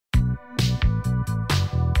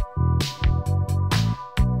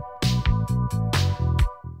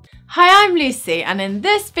Hi, I'm Lucy, and in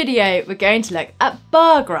this video we're going to look at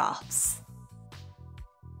bar graphs.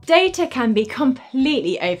 Data can be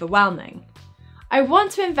completely overwhelming. I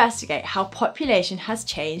want to investigate how population has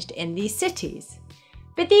changed in these cities.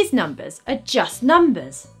 But these numbers are just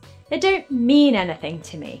numbers. They don't mean anything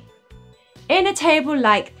to me. In a table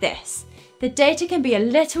like this, the data can be a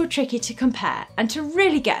little tricky to compare and to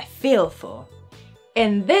really get a feel for.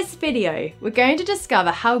 In this video, we're going to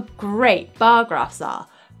discover how great bar graphs are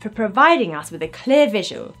for providing us with a clear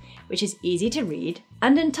visual, which is easy to read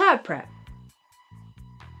and interpret.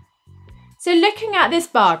 So looking at this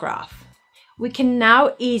bar graph, we can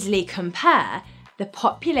now easily compare the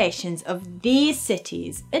populations of these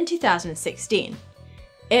cities in 2016.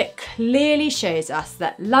 It clearly shows us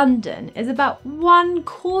that London is about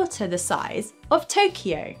 1/4 the size of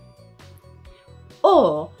Tokyo.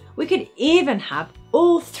 Or we could even have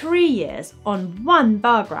all 3 years on one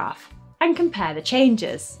bar graph and compare the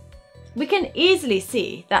changes. We can easily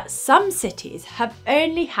see that some cities have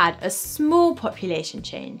only had a small population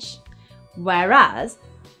change, whereas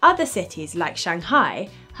other cities like Shanghai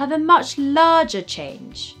have a much larger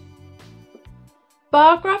change.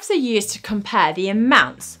 Bar graphs are used to compare the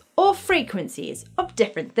amounts or frequencies of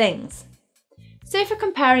different things. So for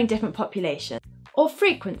comparing different populations or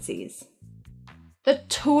frequencies, the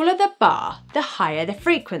taller the bar, the higher the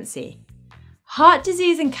frequency. Heart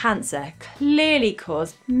disease and cancer clearly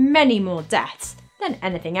cause many more deaths than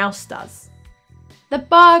anything else does. The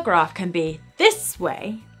bar graph can be this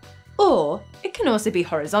way, or it can also be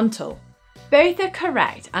horizontal. Both are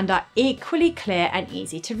correct and are equally clear and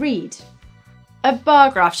easy to read. A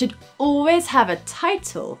bar graph should always have a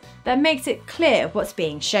title that makes it clear what's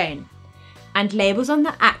being shown, and labels on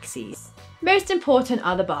the axes. Most important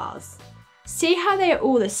are the bars. See how they are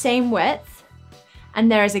all the same width? And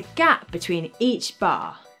there is a gap between each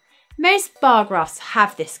bar. Most bar graphs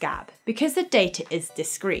have this gap because the data is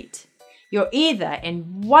discrete. You're either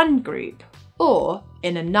in one group or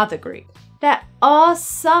in another group. There are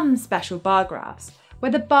some special bar graphs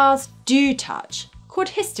where the bars do touch, called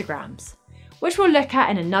histograms, which we'll look at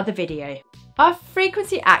in another video. Our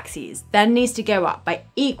frequency axes then needs to go up by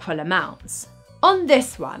equal amounts. On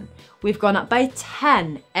this one, we've gone up by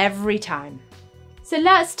 10 every time. So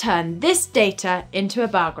let's turn this data into a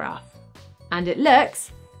bar graph. And it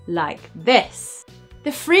looks like this.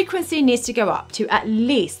 The frequency needs to go up to at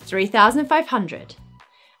least 3,500.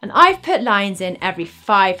 And I've put lines in every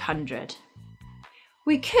 500.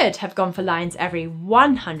 We could have gone for lines every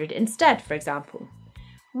 100 instead, for example.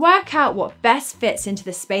 Work out what best fits into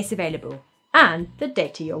the space available and the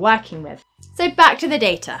data you're working with. So back to the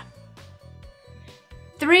data.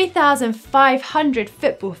 3,500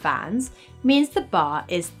 football fans means the bar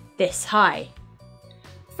is this high.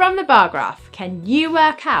 From the bar graph, can you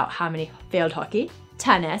work out how many field hockey,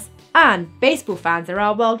 tennis, and baseball fans there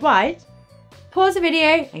are worldwide? Pause the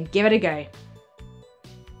video and give it a go.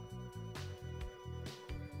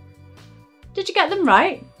 Did you get them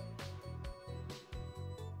right?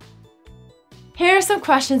 Here are some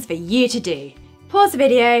questions for you to do. Pause the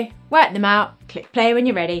video, work them out, click play when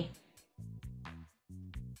you're ready.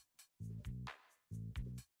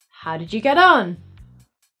 How did you get on?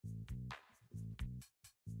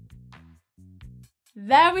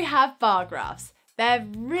 There we have bar graphs. They're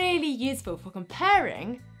really useful for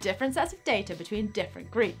comparing different sets of data between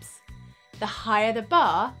different groups. The higher the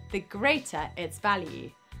bar, the greater its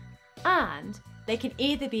value. And they can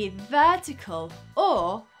either be vertical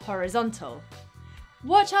or horizontal.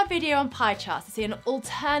 Watch our video on pie charts to see an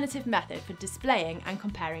alternative method for displaying and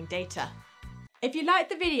comparing data. If you liked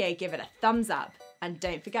the video, give it a thumbs up. And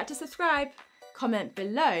don't forget to subscribe. Comment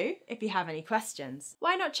below if you have any questions.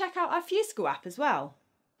 Why not check out our FuseSchool app as well?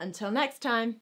 Until next time.